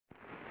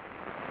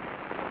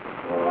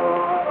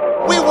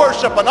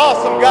worship an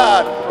awesome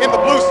God in the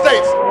blue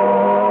states.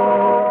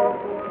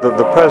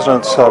 The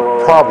president's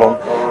problem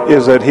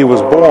is that he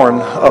was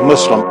born a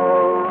Muslim.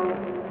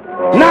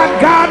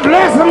 Not God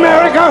bless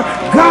America,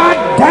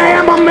 God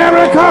damn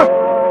America.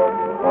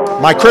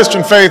 My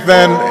Christian faith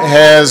then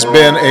has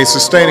been a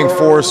sustaining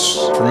force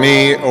for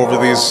me over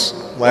these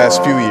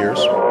last few years.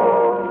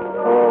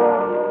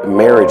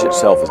 Marriage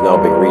itself is now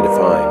being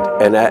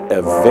redefined, and at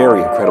a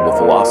very incredible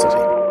velocity.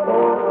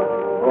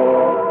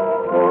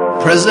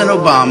 President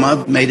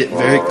Obama made it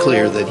very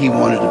clear that he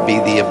wanted to be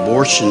the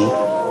abortion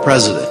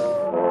president.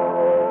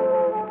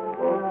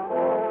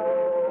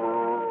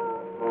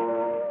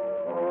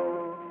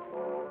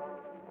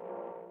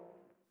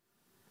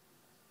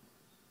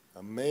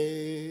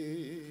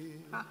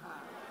 Amazing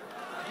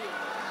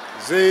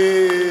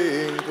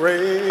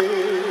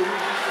grace,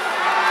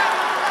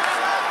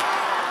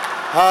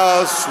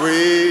 how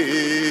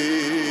sweet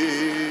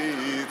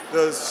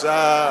the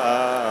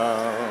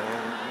sound.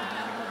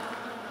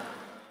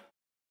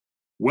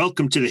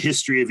 Welcome to the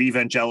History of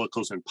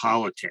Evangelicals and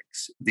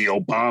Politics, the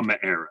Obama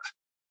Era.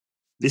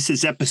 This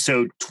is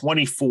episode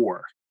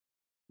 24,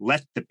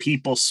 Let the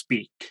People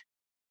Speak.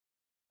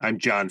 I'm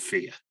John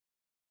Fia.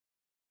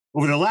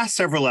 Over the last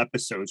several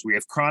episodes, we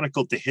have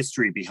chronicled the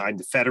history behind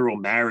the federal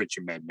marriage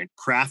amendment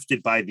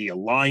crafted by the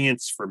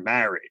Alliance for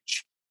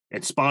Marriage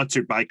and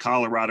sponsored by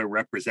Colorado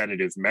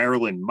Representative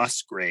Marilyn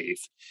Musgrave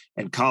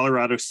and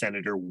Colorado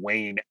Senator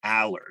Wayne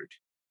Allard.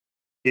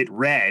 It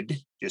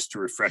read, just to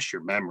refresh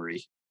your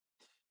memory,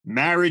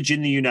 marriage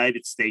in the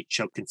United States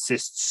shall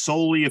consist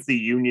solely of the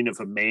union of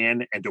a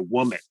man and a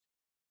woman.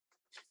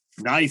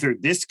 Neither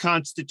this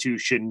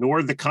Constitution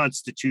nor the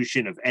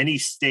Constitution of any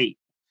state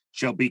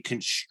shall be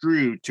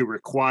construed to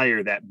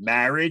require that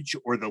marriage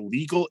or the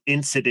legal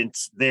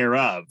incidents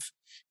thereof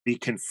be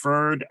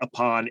conferred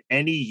upon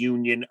any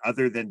union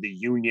other than the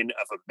union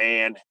of a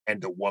man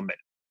and a woman.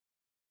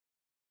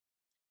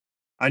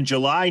 On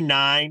July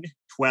 9,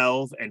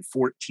 12, and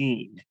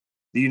 14,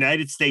 the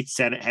United States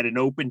Senate had an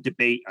open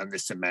debate on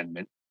this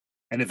amendment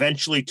and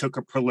eventually took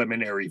a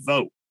preliminary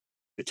vote.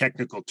 The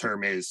technical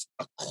term is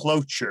a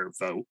cloture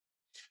vote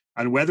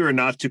on whether or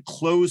not to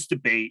close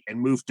debate and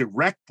move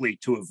directly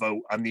to a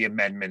vote on the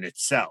amendment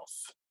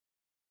itself.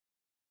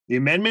 The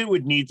amendment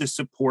would need the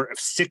support of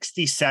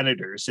 60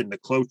 senators in the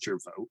cloture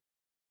vote,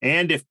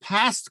 and if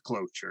passed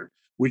cloture,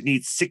 would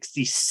need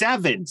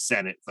 67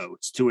 Senate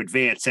votes to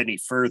advance any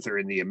further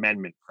in the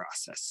amendment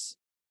process.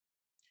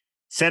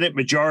 Senate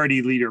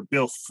Majority Leader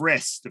Bill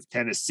Frist of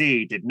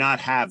Tennessee did not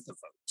have the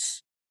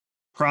votes,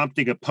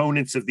 prompting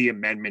opponents of the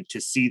amendment to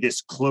see this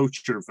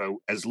cloture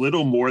vote as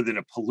little more than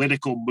a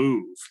political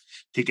move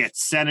to get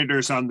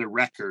senators on the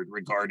record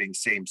regarding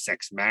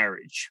same-sex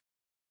marriage.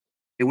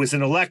 It was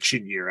an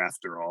election year,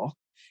 after all,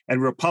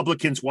 and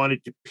Republicans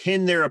wanted to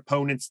pin their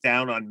opponents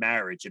down on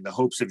marriage in the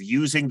hopes of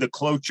using the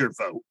cloture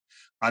vote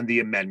on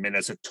the amendment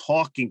as a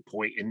talking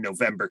point in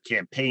November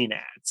campaign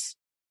ads.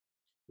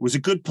 It was a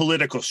good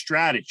political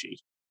strategy,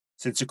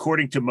 since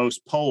according to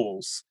most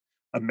polls,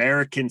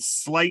 Americans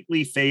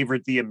slightly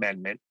favored the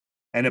amendment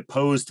and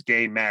opposed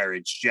gay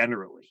marriage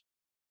generally.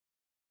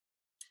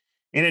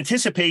 In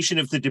anticipation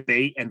of the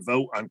debate and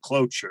vote on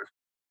cloture,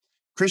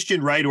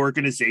 Christian right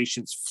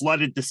organizations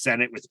flooded the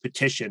Senate with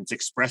petitions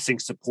expressing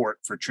support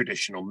for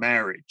traditional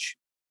marriage.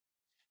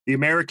 The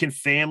American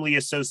Family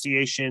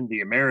Association, the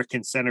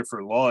American Center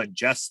for Law and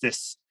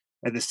Justice,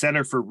 and the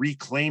Center for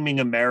Reclaiming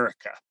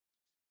America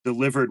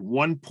delivered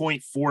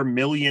 1.4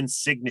 million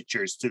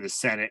signatures to the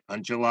Senate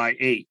on July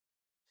 8th,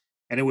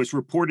 and it was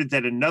reported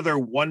that another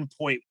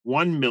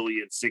 1.1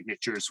 million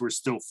signatures were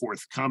still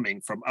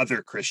forthcoming from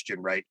other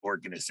Christian right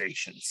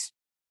organizations.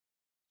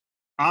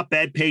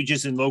 Op-ed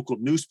pages in local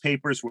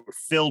newspapers were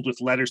filled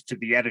with letters to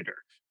the editor,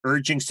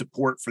 urging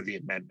support for the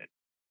amendment.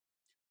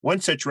 One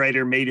such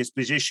writer made his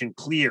position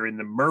clear in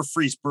the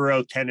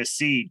Murfreesboro,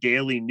 Tennessee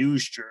Daily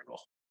News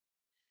Journal.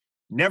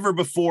 Never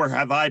before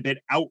have I been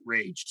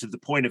outraged to the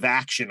point of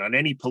action on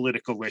any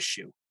political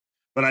issue,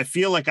 but I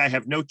feel like I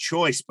have no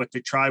choice but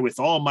to try with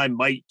all my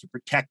might to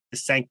protect the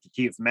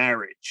sanctity of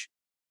marriage.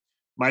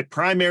 My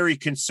primary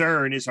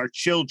concern is our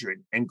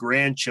children and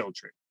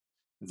grandchildren.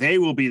 They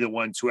will be the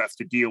ones who have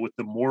to deal with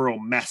the moral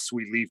mess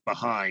we leave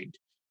behind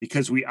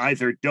because we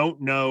either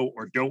don't know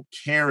or don't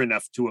care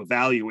enough to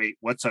evaluate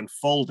what's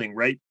unfolding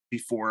right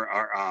before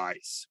our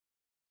eyes.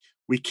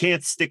 We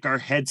can't stick our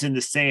heads in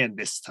the sand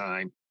this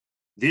time.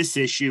 This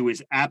issue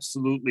is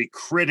absolutely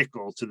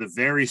critical to the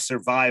very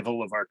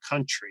survival of our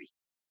country.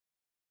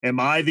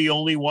 Am I the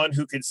only one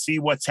who can see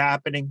what's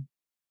happening?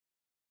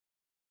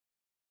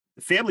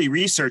 The Family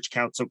Research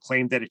Council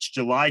claimed that its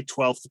July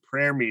 12th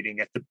prayer meeting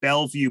at the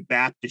Bellevue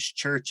Baptist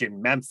Church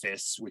in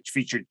Memphis, which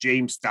featured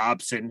James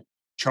Dobson,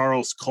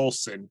 Charles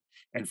Colson,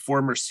 and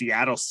former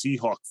Seattle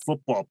Seahawk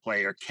football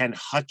player Ken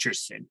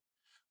Hutcherson,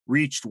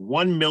 reached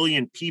 1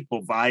 million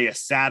people via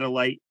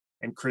satellite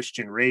and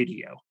Christian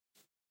radio.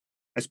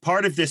 As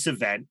part of this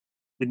event,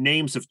 the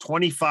names of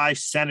 25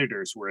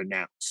 senators were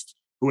announced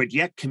who had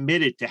yet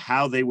committed to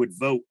how they would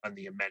vote on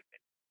the amendment,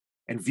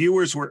 and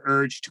viewers were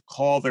urged to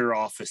call their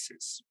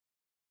offices.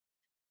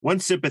 One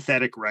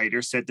sympathetic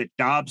writer said that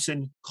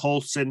Dobson,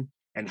 Colson,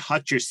 and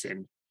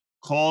Hutcherson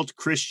called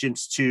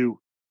Christians to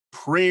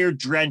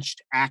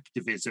prayer-drenched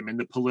activism in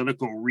the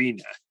political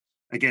arena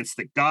against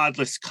the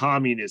godless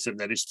communism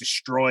that is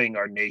destroying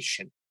our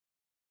nation.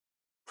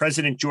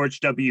 President George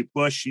W.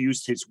 Bush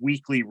used his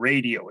weekly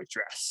radio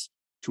address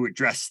to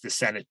address the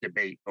Senate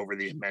debate over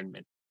the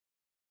amendment.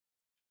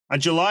 On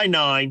July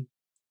 9,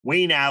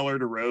 Wayne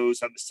Allard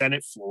arose on the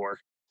Senate floor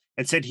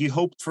and said he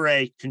hoped for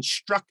a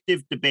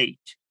constructive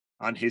debate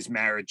on his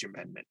marriage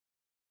amendment.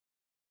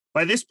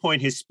 By this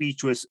point, his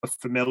speech was a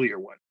familiar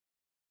one.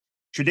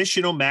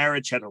 Traditional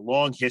marriage had a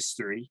long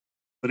history,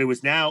 but it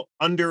was now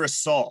under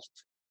assault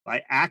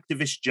by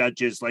activist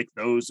judges like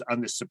those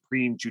on the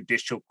Supreme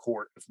Judicial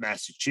Court of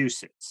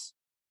Massachusetts.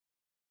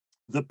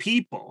 The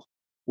people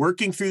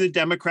working through the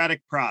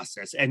democratic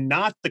process, and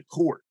not the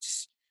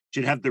courts,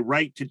 should have the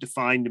right to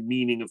define the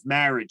meaning of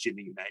marriage in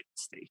the United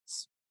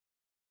States.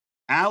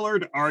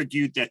 Allard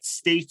argued that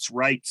states'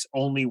 rights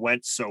only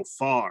went so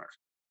far.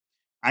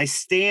 I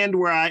stand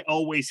where I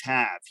always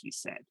have, he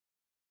said.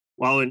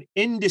 While an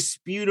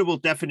indisputable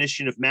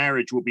definition of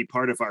marriage will be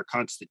part of our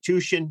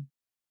Constitution,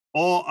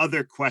 all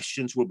other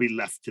questions will be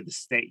left to the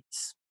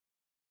states.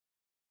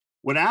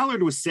 What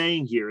Allard was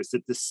saying here is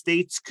that the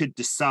states could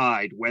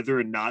decide whether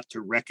or not to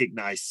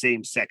recognize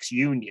same-sex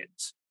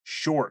unions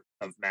short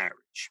of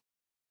marriage.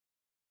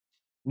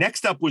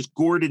 Next up was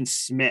Gordon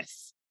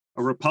Smith,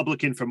 a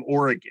Republican from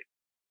Oregon.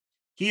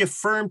 He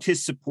affirmed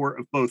his support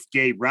of both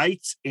gay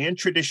rights and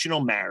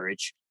traditional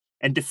marriage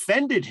and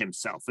defended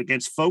himself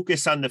against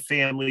Focus on the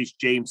Family's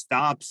James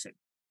Dobson,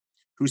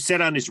 who said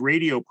on his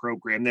radio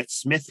program that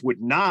Smith would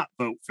not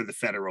vote for the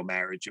federal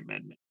marriage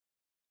amendment.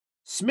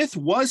 Smith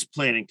was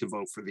planning to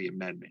vote for the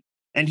amendment,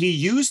 and he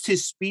used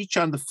his speech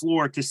on the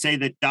floor to say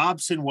that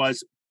Dobson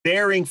was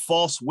bearing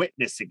false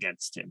witness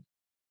against him.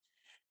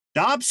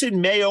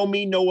 Dobson may owe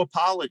me no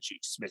apology,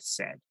 Smith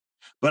said,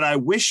 but I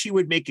wish he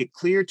would make it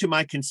clear to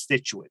my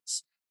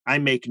constituents. I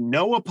make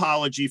no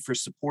apology for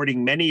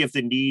supporting many of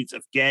the needs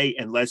of gay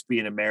and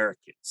lesbian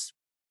Americans.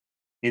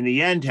 In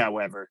the end,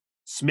 however,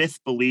 Smith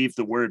believed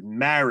the word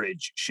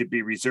marriage should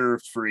be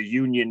reserved for a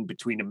union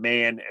between a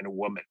man and a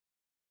woman.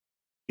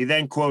 He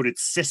then quoted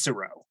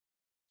Cicero,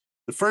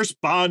 "The first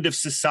bond of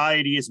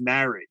society is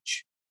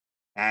marriage,"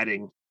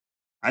 adding,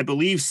 "I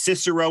believe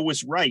Cicero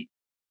was right.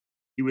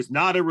 He was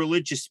not a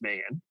religious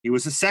man. He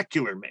was a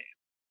secular man.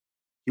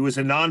 He was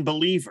a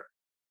non-believer.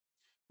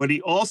 But he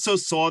also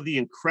saw the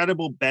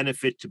incredible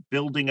benefit to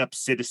building up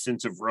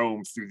citizens of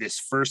Rome through this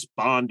first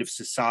bond of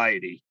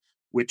society,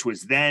 which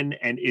was then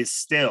and is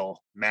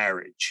still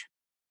marriage."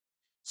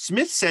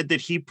 Smith said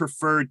that he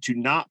preferred to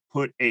not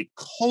put a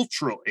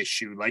cultural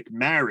issue like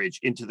marriage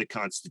into the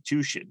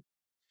Constitution.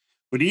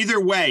 But either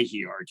way,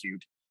 he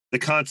argued, the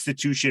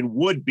Constitution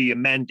would be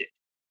amended.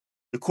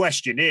 The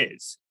question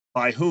is,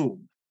 by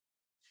whom?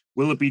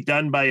 Will it be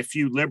done by a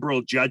few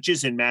liberal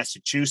judges in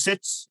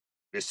Massachusetts?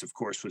 This, of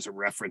course, was a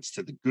reference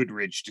to the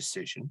Goodridge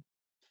decision.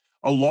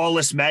 A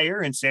lawless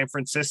mayor in San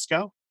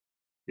Francisco?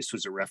 This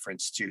was a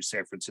reference to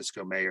San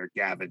Francisco Mayor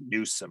Gavin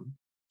Newsom.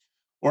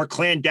 Or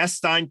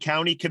clandestine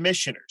county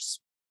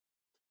commissioners?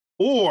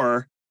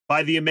 Or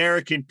by the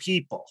American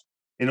people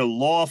in a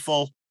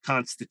lawful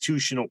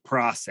constitutional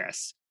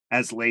process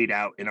as laid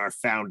out in our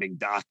founding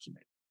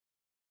document?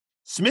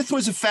 Smith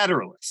was a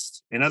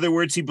federalist. In other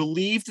words, he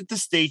believed that the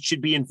state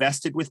should be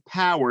invested with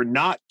power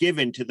not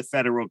given to the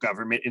federal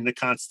government in the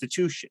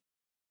Constitution.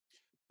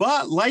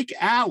 But like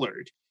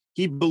Allard,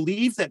 he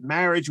believed that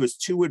marriage was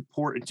too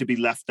important to be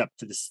left up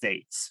to the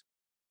states.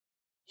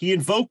 He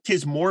invoked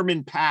his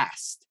Mormon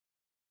past,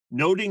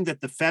 noting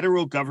that the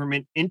federal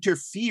government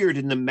interfered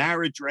in the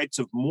marriage rights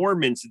of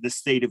Mormons in the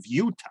state of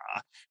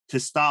Utah to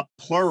stop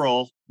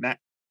plural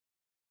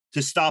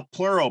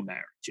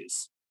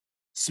marriages.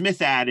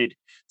 Smith added,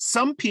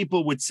 "Some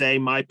people would say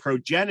my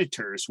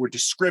progenitors were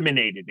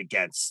discriminated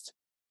against.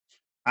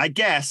 I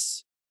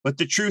guess, but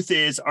the truth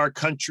is our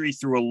country,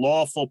 through a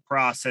lawful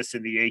process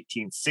in the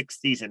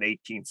 1860s and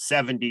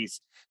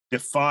 1870s,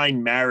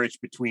 defined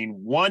marriage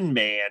between one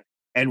man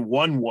and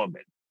one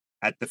woman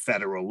at the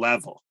federal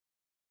level."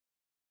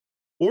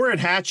 Orrin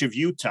Hatch of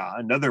Utah,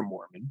 another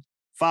Mormon,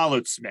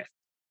 followed Smith.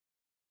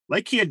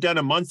 Like he had done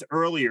a month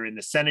earlier in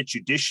the Senate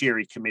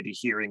Judiciary Committee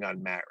hearing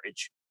on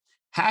marriage,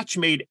 Hatch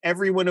made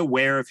everyone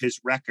aware of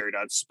his record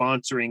on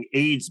sponsoring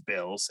AIDS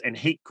bills and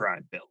hate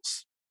crime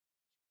bills.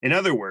 In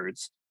other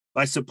words,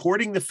 by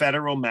supporting the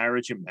federal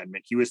marriage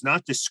amendment, he was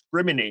not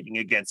discriminating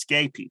against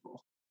gay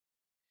people.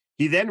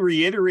 He then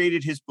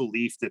reiterated his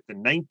belief that the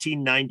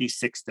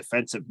 1996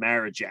 Defense of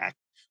Marriage Act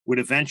would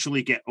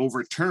eventually get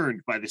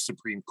overturned by the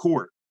Supreme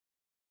Court.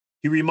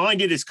 He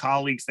reminded his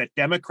colleagues that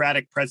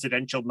Democratic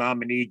presidential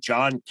nominee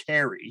John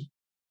Kerry,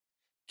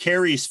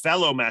 Kerry's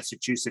fellow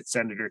Massachusetts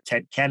Senator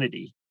Ted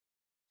Kennedy,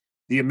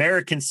 the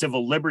American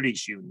Civil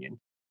Liberties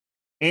Union,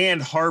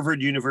 and Harvard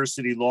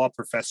University law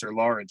professor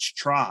Lawrence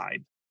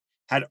Tribe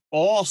had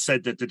all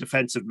said that the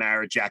Defense of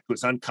Marriage Act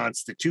was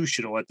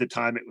unconstitutional at the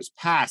time it was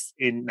passed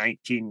in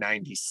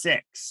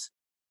 1996.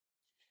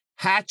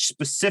 Hatch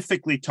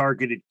specifically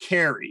targeted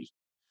Kerry,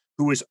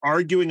 who was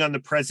arguing on the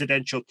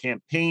presidential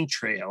campaign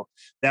trail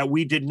that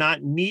we did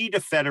not need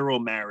a federal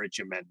marriage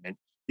amendment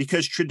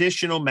because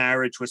traditional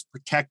marriage was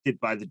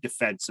protected by the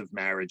Defense of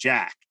Marriage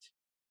Act.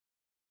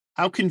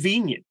 How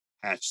convenient,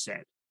 Hatch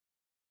said.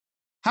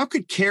 How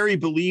could Kerry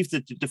believe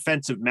that the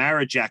Defense of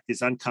Marriage Act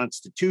is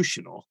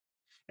unconstitutional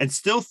and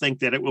still think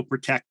that it will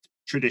protect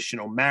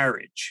traditional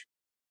marriage?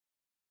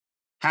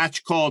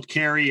 Hatch called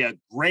Kerry a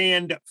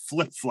grand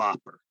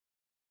flip-flopper.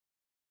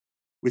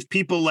 With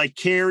people like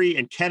Kerry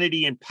and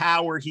Kennedy in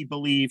power, he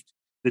believed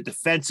the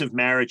Defense of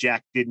Marriage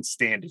Act didn't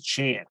stand a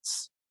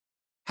chance.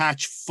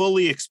 Hatch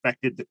fully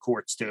expected the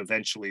courts to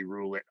eventually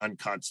rule it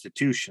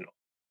unconstitutional.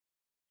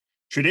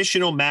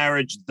 Traditional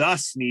marriage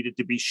thus needed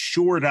to be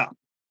shored up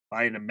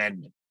by an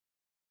amendment.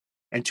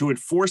 And to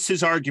enforce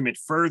his argument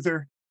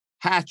further,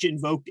 Hatch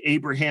invoked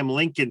Abraham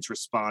Lincoln's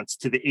response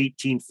to the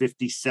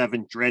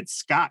 1857 Dred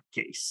Scott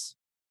case.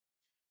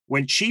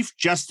 When Chief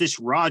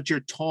Justice Roger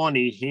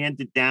Taney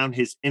handed down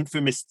his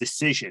infamous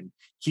decision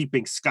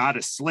keeping Scott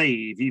a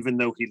slave even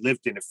though he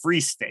lived in a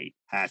free state,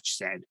 Hatch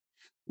said,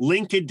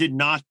 Lincoln did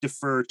not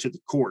defer to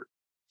the court.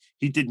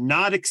 He did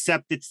not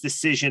accept its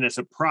decision as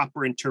a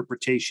proper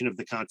interpretation of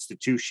the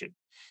Constitution.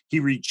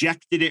 He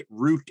rejected it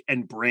root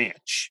and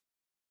branch.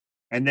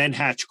 And then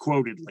Hatch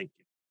quoted Lincoln.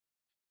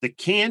 The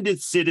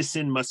candid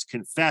citizen must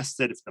confess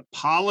that if the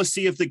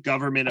policy of the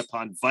government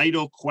upon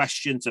vital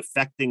questions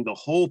affecting the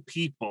whole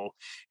people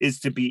is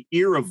to be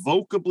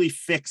irrevocably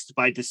fixed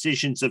by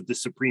decisions of the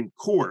Supreme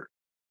Court,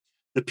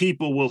 the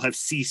people will have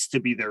ceased to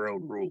be their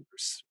own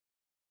rulers.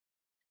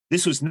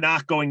 This was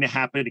not going to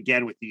happen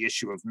again with the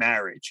issue of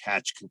marriage,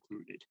 Hatch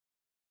concluded.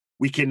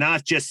 We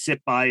cannot just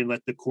sit by and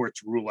let the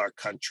courts rule our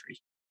country.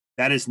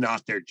 That is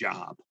not their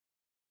job.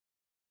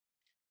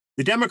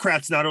 The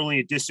Democrats not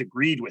only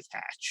disagreed with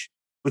Hatch,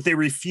 but they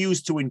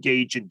refused to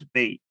engage in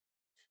debate,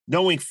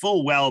 knowing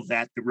full well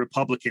that the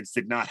Republicans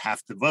did not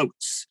have the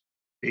votes.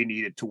 They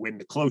needed to win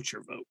the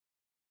cloture vote.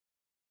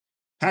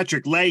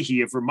 Patrick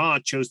Leahy of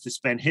Vermont chose to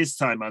spend his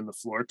time on the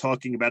floor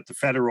talking about the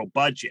federal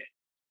budget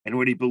and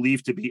what he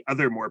believed to be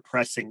other more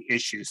pressing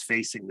issues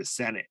facing the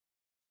Senate.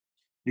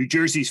 New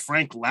Jersey's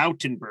Frank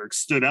Lautenberg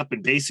stood up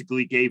and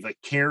basically gave a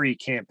Kerry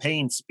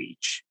campaign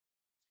speech.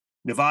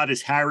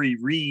 Nevada's Harry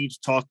Reid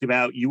talked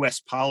about U.S.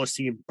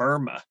 policy in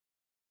Burma.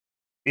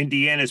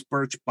 Indiana's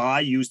Birch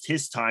Bayh used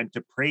his time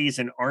to praise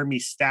an Army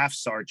staff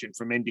sergeant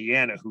from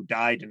Indiana who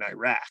died in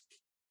Iraq.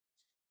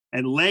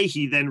 And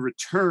Leahy then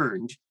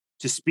returned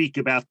to speak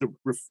about the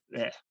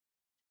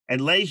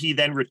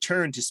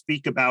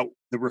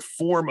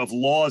reform of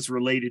laws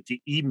related to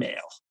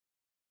email.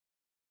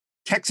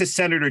 Texas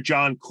Senator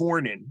John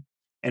Cornyn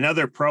and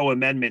other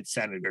pro-amendment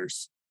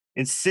senators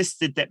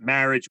insisted that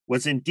marriage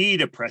was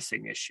indeed a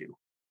pressing issue,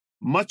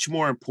 much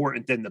more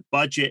important than the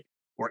budget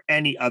or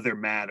any other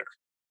matter.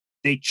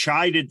 They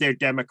chided their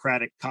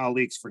Democratic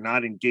colleagues for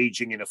not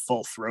engaging in a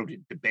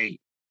full-throated debate.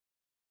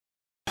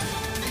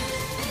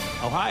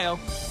 Ohio,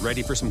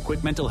 ready for some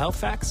quick mental health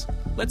facts?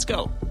 Let's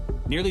go.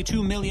 Nearly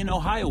 2 million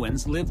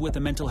Ohioans live with a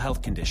mental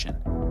health condition.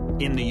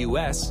 In the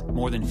U.S.,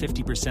 more than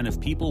 50%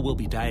 of people will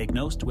be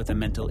diagnosed with a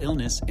mental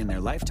illness in their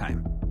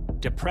lifetime.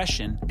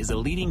 Depression is a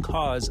leading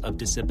cause of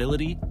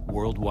disability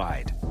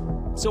worldwide.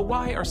 So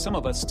why are some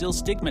of us still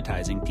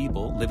stigmatizing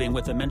people living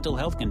with a mental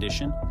health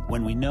condition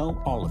when we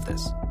know all of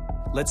this?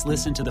 Let's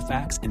listen to the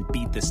facts and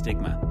beat the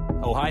stigma.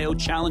 Ohio,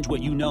 challenge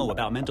what you know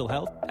about mental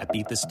health at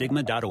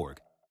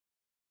beatthestigma.org.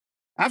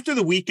 After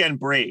the weekend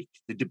break,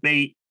 the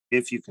debate,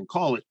 if you can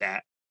call it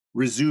that,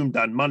 resumed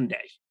on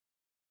Monday.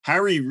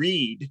 Harry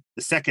Reid,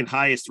 the second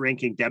highest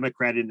ranking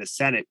Democrat in the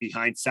Senate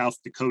behind South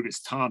Dakota's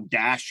Tom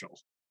Daschle,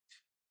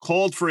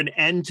 called for an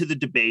end to the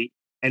debate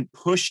and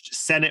pushed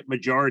Senate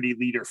Majority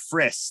Leader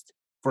Frist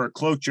for a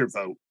cloture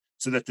vote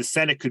so that the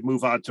Senate could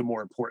move on to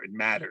more important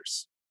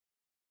matters.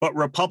 But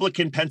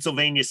Republican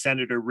Pennsylvania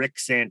Senator Rick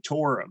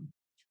Santorum,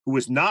 who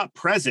was not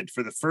present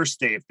for the first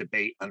day of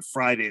debate on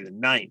Friday the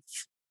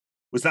 9th,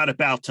 was not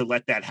about to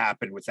let that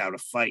happen without a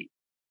fight.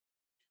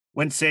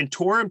 When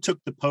Santorum took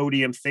the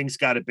podium, things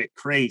got a bit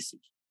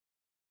crazy.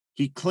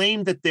 He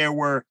claimed that there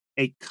were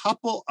a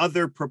couple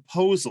other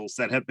proposals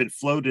that have been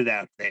floated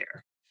out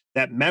there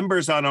that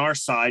members on our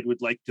side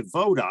would like to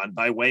vote on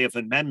by way of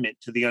amendment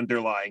to the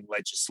underlying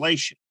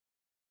legislation.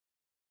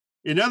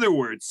 In other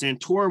words,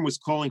 Santorum was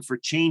calling for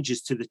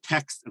changes to the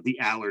text of the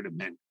Allard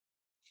Amendment.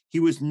 He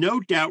was no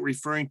doubt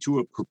referring to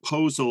a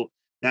proposal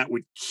that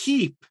would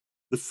keep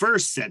the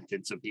first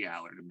sentence of the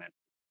Allard Amendment.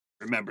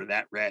 Remember,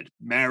 that read,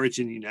 marriage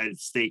in the United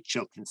States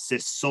shall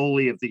consist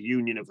solely of the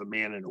union of a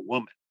man and a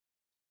woman.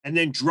 And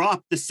then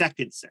drop the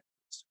second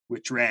sentence,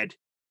 which read,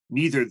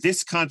 neither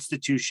this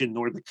Constitution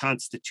nor the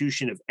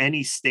Constitution of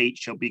any state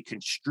shall be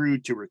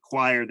construed to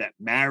require that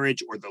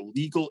marriage or the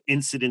legal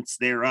incidents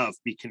thereof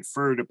be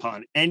conferred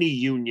upon any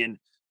union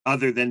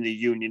other than the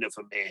union of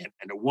a man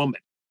and a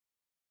woman.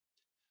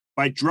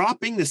 By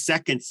dropping the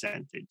second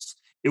sentence,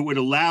 it would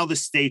allow the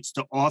states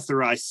to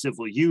authorize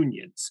civil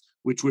unions,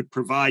 which would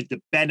provide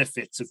the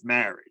benefits of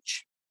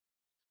marriage.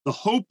 The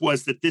hope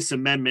was that this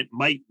amendment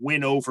might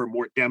win over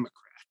more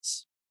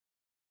Democrats.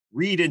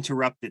 Reed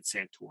interrupted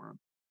Santorum.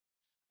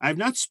 I have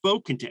not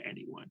spoken to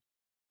anyone,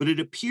 but it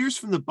appears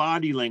from the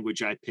body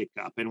language I pick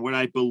up and what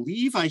I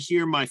believe I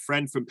hear my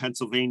friend from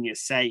Pennsylvania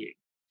saying,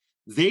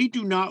 they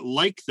do not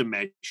like the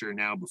measure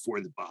now before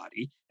the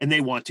body, and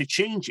they want to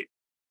change it.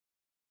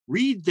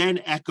 Reed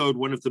then echoed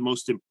one of the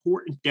most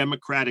important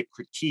Democratic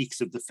critiques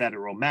of the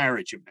federal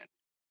marriage amendment.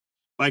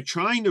 By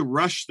trying to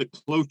rush the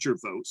cloture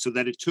vote so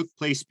that it took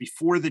place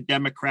before the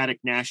Democratic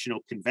National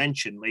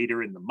Convention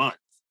later in the month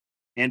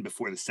and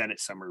before the Senate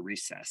summer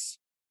recess,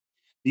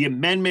 the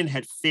amendment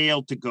had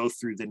failed to go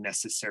through the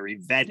necessary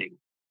vetting.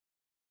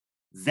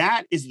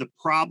 That is the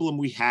problem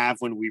we have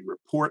when we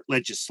report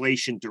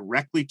legislation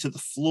directly to the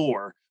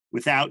floor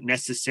without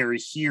necessary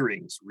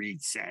hearings,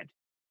 Reed said.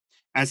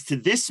 As to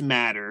this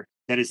matter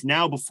that is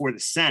now before the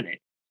Senate,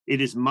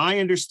 it is my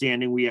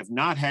understanding we have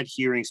not had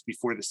hearings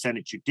before the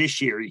Senate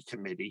Judiciary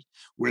Committee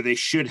where they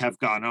should have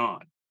gone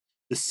on.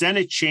 The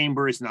Senate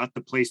chamber is not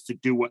the place to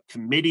do what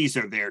committees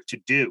are there to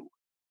do.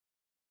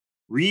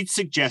 Reed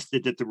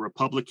suggested that the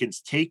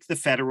Republicans take the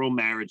federal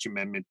marriage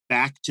amendment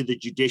back to the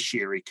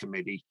Judiciary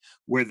Committee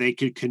where they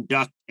could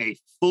conduct a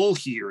full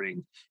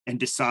hearing and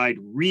decide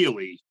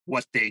really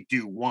what they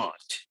do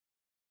want.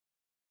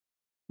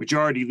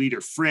 Majority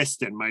Leader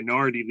Frist and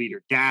Minority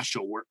Leader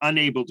Daschle were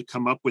unable to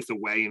come up with a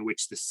way in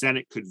which the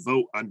Senate could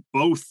vote on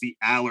both the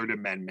Allard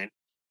Amendment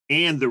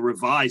and the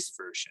revised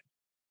version.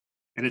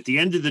 And at the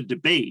end of the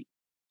debate,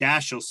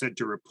 Daschle said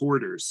to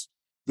reporters,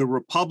 the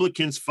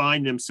Republicans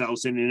find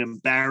themselves in an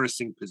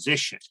embarrassing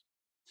position.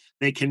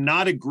 They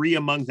cannot agree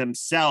among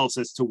themselves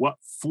as to what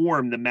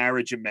form the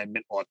marriage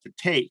amendment ought to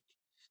take.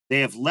 They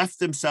have left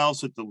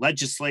themselves with the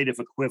legislative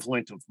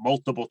equivalent of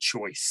multiple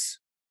choice.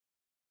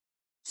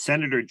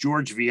 Senator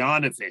George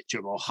Voinovich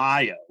of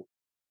Ohio,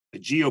 a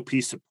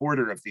GOP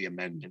supporter of the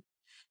amendment,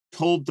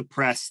 told the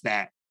press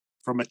that,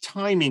 from a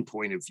timing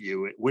point of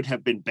view, it would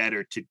have been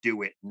better to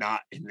do it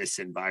not in this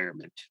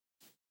environment.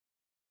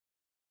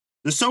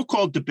 The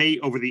so-called debate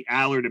over the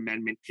Allard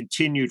Amendment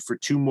continued for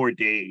 2 more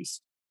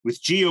days,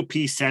 with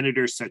GOP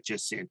senators such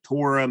as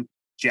Santorum,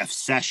 Jeff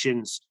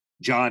Sessions,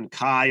 John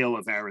Kyle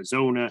of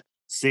Arizona,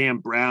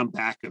 Sam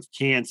Brownback of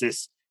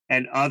Kansas,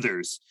 and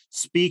others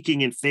speaking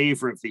in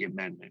favor of the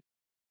amendment,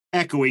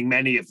 echoing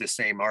many of the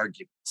same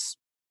arguments.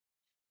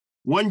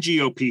 One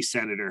GOP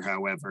senator,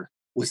 however,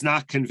 was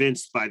not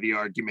convinced by the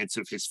arguments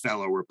of his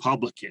fellow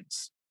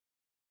Republicans.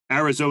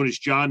 Arizona's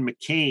John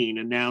McCain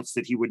announced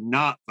that he would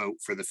not vote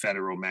for the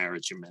federal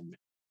marriage amendment.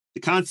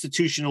 The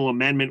constitutional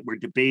amendment we're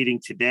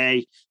debating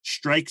today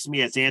strikes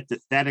me as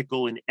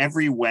antithetical in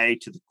every way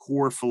to the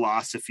core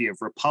philosophy of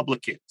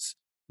Republicans,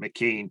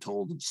 McCain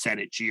told the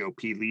Senate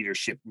GOP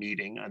leadership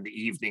meeting on the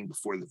evening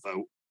before the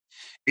vote.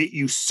 It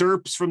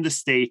usurps from the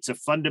states a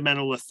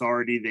fundamental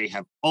authority they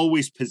have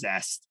always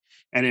possessed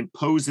and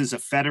imposes a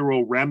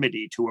federal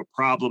remedy to a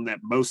problem that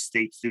most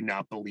states do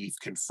not believe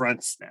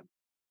confronts them.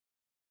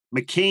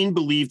 McCain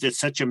believed that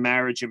such a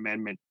marriage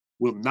amendment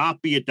will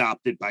not be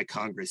adopted by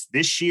Congress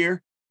this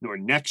year, nor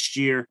next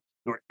year,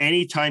 nor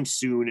anytime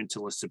soon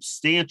until a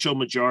substantial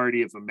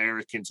majority of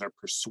Americans are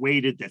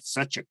persuaded that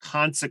such a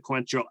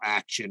consequential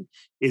action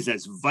is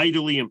as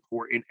vitally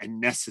important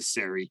and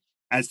necessary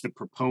as the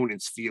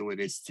proponents feel it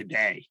is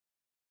today.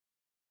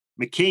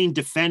 McCain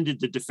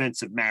defended the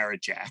Defense of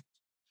Marriage Act,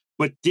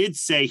 but did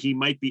say he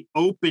might be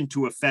open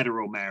to a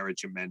federal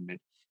marriage amendment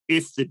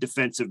if the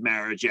Defense of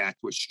Marriage Act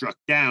was struck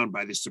down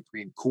by the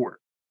Supreme Court.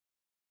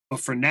 But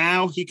for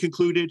now, he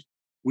concluded,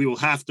 we will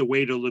have to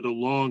wait a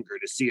little longer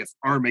to see if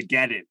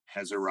Armageddon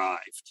has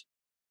arrived.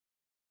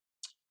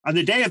 On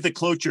the day of the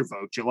cloture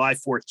vote, July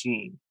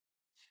 14,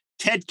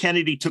 Ted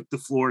Kennedy took the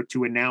floor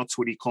to announce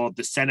what he called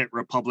the Senate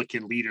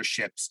Republican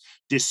leadership's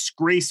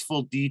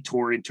disgraceful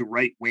detour into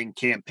right-wing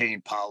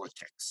campaign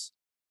politics.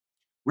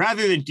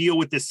 Rather than deal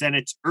with the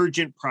Senate's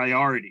urgent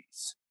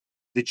priorities,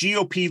 the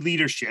GOP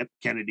leadership,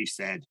 Kennedy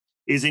said,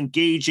 is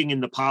engaging in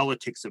the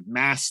politics of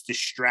mass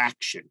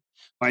distraction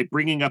by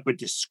bringing up a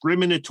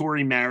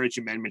discriminatory marriage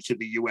amendment to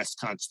the U.S.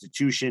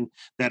 Constitution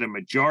that a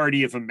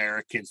majority of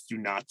Americans do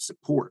not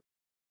support.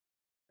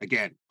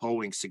 Again,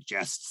 polling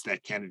suggests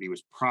that Kennedy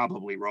was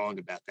probably wrong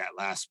about that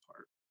last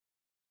part.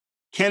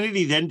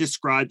 Kennedy then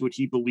described what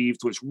he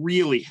believed was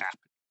really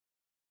happening.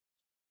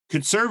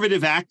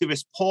 Conservative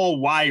activist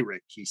Paul Weyrich,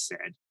 he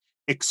said,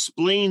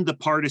 explained the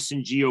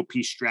partisan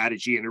GOP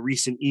strategy in a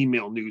recent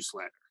email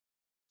newsletter.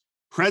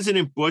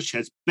 President Bush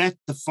has bet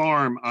the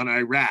farm on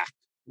Iraq,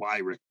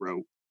 Weyrich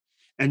wrote,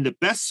 and the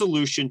best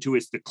solution to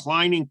his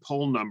declining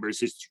poll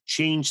numbers is to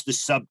change the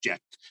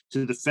subject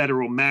to the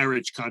federal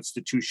marriage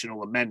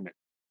constitutional amendment.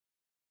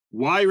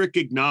 Weyrich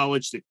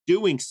acknowledged that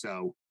doing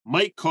so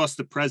might cost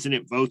the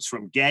president votes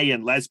from gay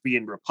and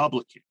lesbian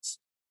Republicans,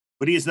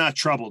 but he is not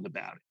troubled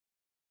about it.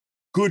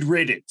 Good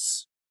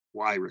riddance,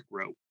 Weyrich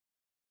wrote.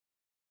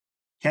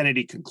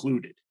 Kennedy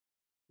concluded,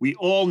 we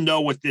all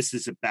know what this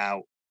is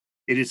about.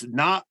 It is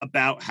not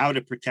about how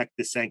to protect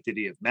the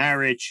sanctity of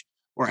marriage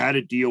or how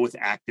to deal with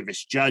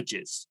activist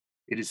judges.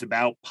 It is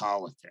about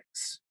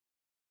politics.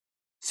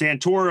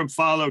 Santorum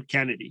followed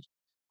Kennedy,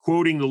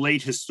 quoting the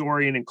late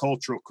historian and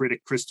cultural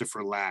critic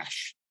Christopher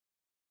Lasch.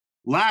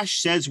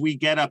 Lasch says we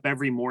get up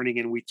every morning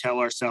and we tell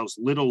ourselves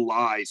little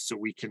lies so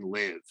we can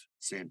live,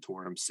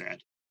 Santorum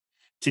said.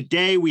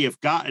 Today we have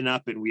gotten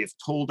up and we have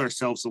told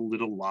ourselves a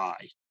little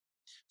lie.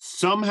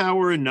 Somehow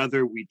or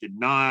another, we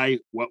deny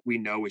what we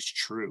know is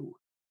true.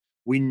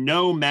 We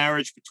know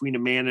marriage between a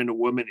man and a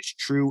woman is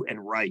true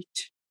and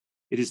right.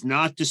 It is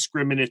not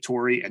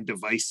discriminatory and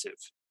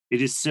divisive.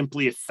 It is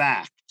simply a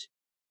fact.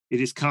 It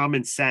is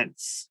common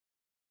sense.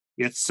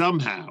 Yet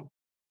somehow,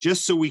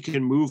 just so we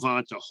can move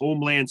on to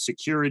Homeland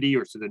Security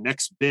or to the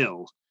next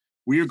bill,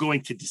 we are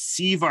going to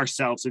deceive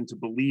ourselves into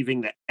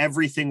believing that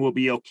everything will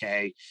be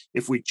okay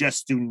if we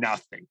just do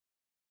nothing.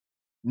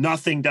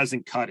 Nothing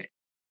doesn't cut it.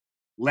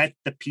 Let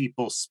the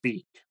people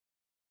speak.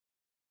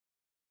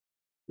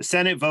 The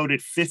Senate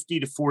voted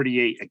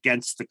 50-48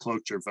 against the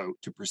cloture vote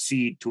to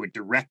proceed to a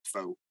direct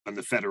vote on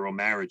the federal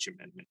marriage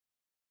amendment.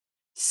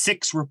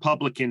 6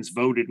 Republicans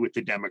voted with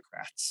the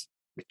Democrats: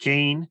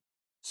 McCain,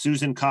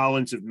 Susan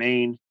Collins of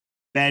Maine,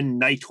 Ben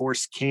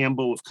Nighthorse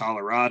Campbell of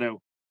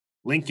Colorado,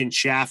 Lincoln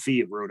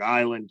Chafee of Rhode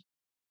Island,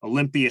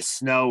 Olympia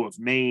Snowe of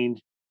Maine,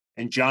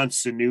 and John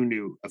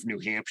Sununu of New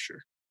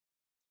Hampshire.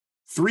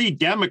 3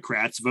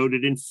 Democrats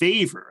voted in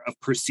favor of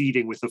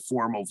proceeding with a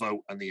formal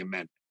vote on the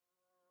amendment: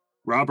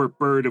 Robert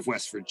Byrd of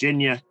West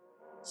Virginia,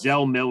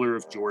 Zell Miller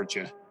of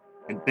Georgia,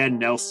 and Ben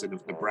Nelson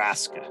of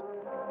Nebraska.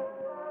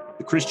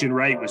 The Christian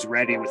right was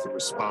ready with a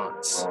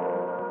response.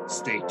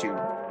 Stay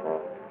tuned.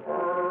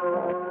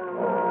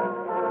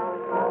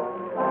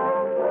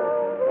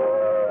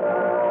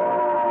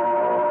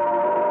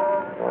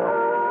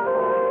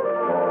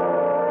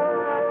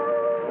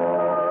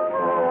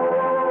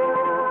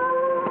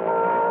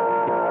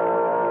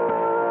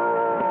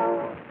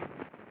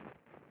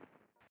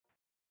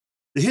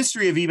 The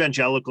History of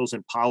Evangelicals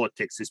and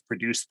Politics is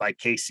produced by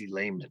Casey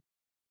Lehman.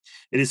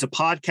 It is a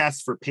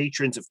podcast for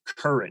patrons of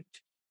Current,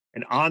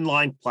 an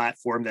online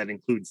platform that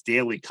includes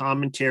daily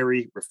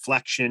commentary,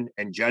 reflection,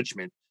 and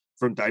judgment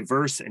from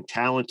diverse and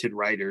talented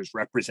writers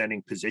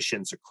representing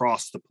positions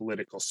across the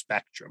political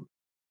spectrum.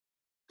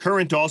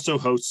 Current also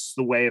hosts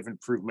The Way of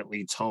Improvement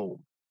Leads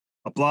Home,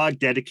 a blog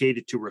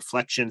dedicated to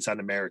reflections on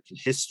American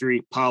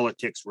history,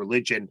 politics,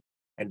 religion,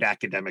 and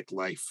academic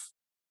life.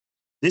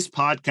 This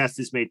podcast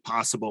is made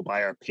possible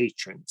by our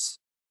patrons.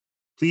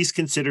 Please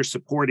consider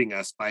supporting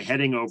us by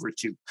heading over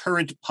to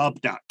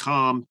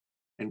currentpub.com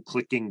and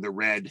clicking the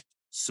red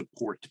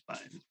support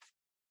button.